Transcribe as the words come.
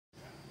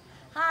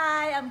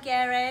am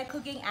Gary,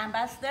 cooking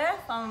ambassador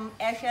from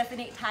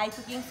Scenic Thai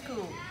Cooking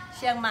School,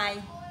 Chiang Mai,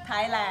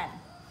 Thailand.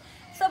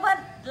 Someone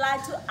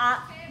like to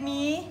ask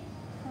me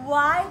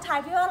why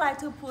Thai people like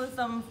to put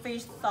some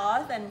fish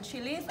sauce and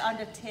chilies on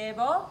the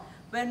table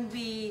when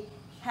we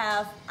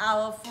have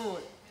our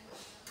food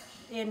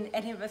in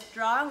any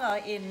restaurant or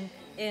in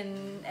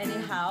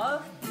any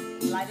house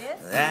like this.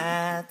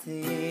 That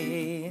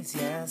is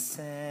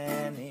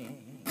Yasani.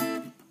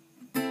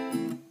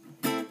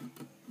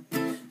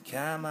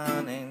 Come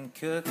on and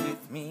cook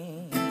with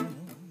me.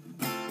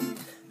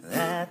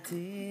 That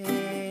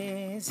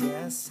is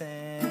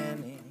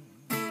Yasani.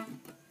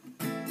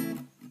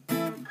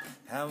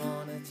 I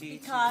wanna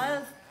teach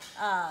because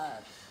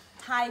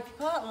Thai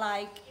people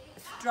like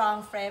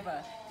strong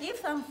flavor. If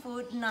some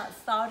food not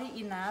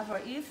salty enough or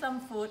if some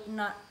food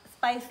not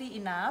spicy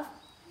enough,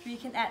 we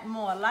can add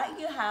more. Like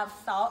you have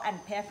salt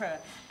and pepper,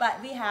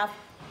 but we have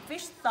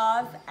fish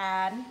sauce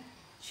and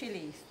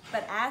chilies.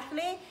 But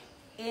actually,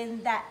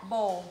 in that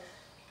bowl,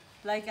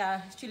 like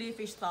a chili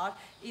fish sauce,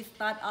 it's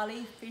not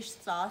only fish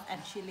sauce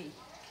and chili.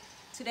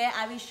 Today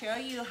I will show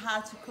you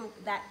how to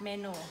cook that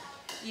menu.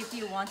 If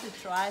you want to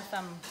try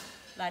some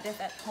like this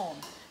at home,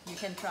 you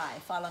can try.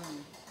 Follow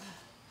me.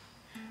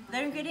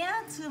 The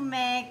ingredients to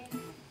make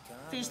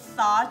fish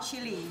sauce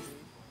chilies,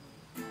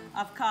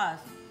 of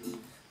course,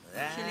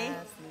 chili,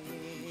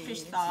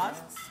 fish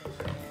sauce,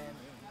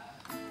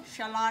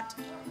 shallot,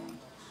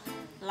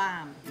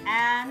 lime,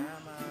 and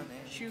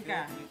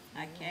sugar.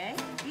 Okay,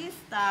 we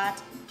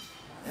start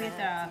with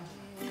a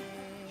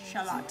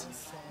shallot.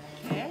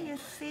 Okay, you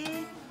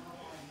see,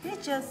 we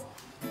just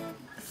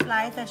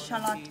slice the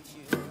shallot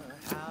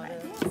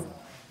like this,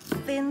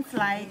 thin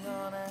slice.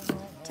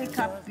 Take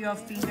up your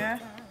finger.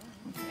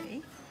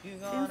 Okay,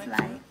 thin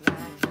slice.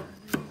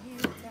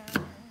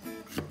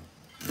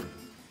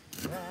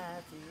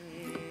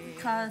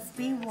 Because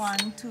we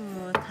want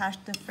to touch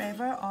the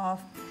flavor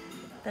of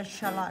the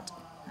shallot.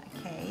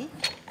 Okay,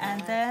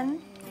 and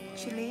then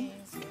chili.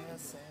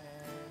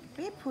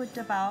 We put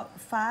about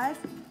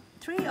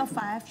 3 or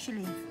 5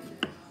 chilies.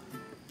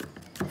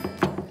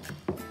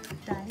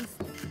 Dice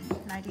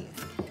like this.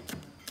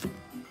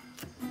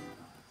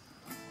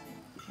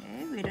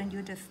 Okay, we don't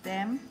use the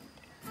stem.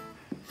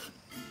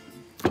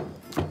 Okay,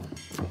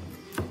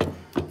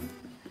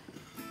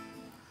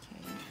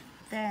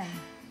 then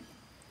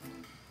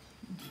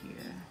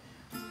here.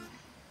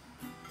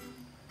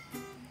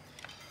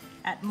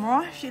 Add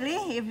more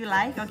chili if you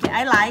like. Okay,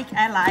 I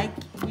like.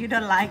 You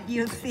don't like,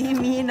 you see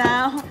me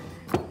now.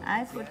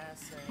 I put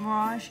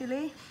more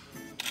chili.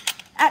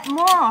 Add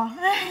more.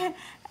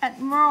 Add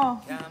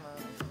more.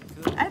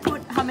 I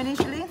put how many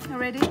chili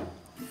already?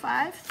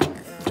 5, 6,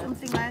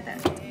 something like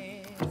that.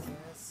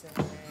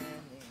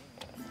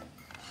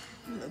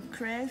 Look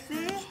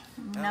crazy?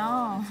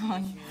 No.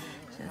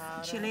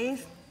 Just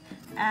chilies.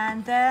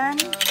 And then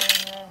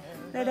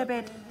a little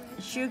bit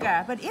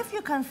sugar. But if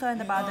you're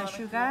concerned about the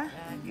sugar,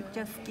 you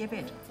just skip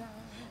it.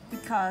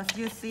 Because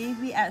you see,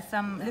 we add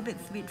some little bit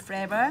sweet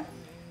flavor,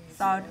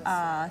 salt,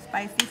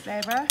 spicy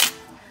flavor,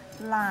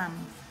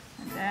 lime,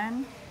 and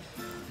then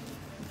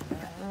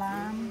the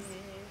lime,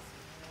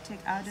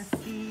 take out the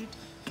seed,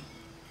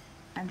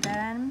 and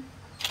then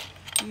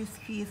you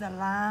squeeze the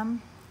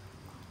lime.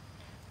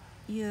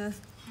 Use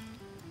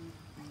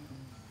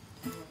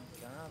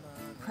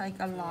quite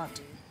a lot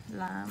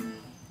lime.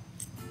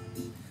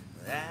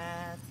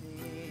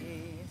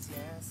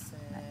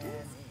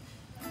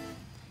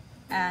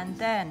 And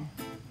then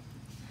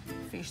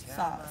fish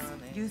sauce.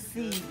 You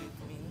see,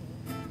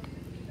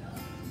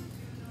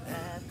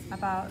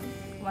 about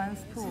 1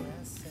 spoon.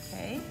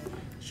 Okay,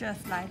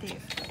 just like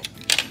this.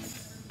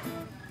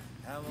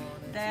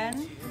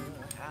 Then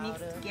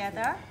mix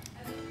together.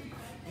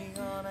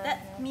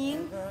 That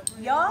means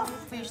your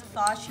fish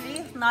sauce chili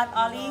is not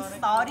only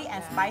salty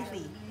and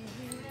spicy.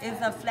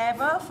 It's a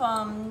flavor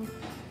from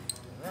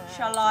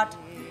shallot,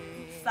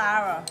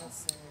 sour,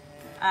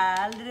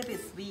 a little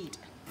bit sweet.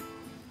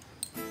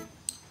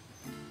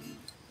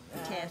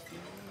 Taste.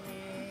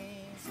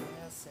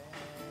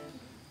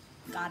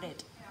 Got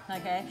it.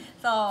 Okay.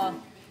 So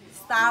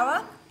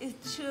sour,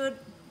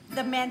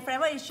 the main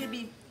flavor it should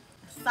be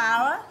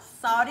sour,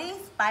 salty,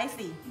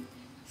 spicy.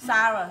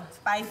 Sour,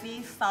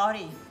 spicy,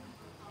 salty.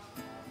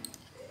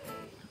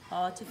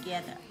 All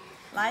together.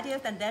 Like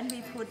this, and then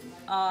we put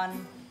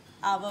on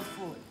our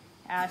food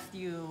as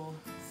you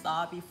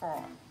saw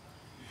before.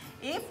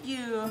 If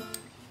you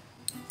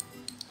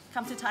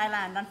come to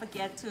Thailand, don't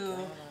forget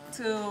to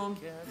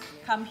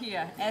come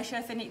here,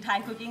 Scenic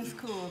Thai Cooking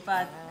School.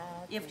 But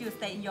if you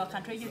stay in your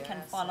country, you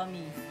can follow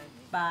me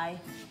by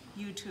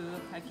YouTube.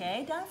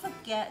 Okay, don't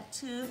forget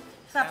to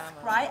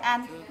subscribe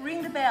and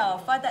ring the bell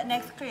for the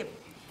next clip.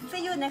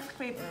 See you next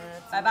clip.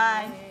 Bye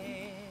bye.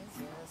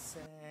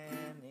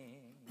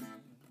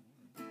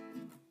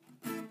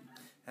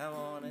 I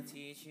wanna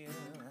teach you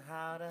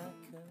how to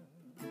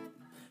cook.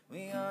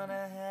 We're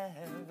gonna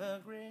have a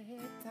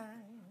great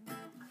time.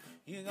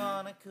 You're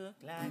gonna cook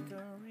like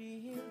a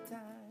real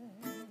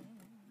time.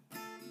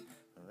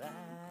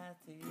 That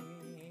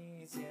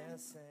is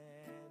just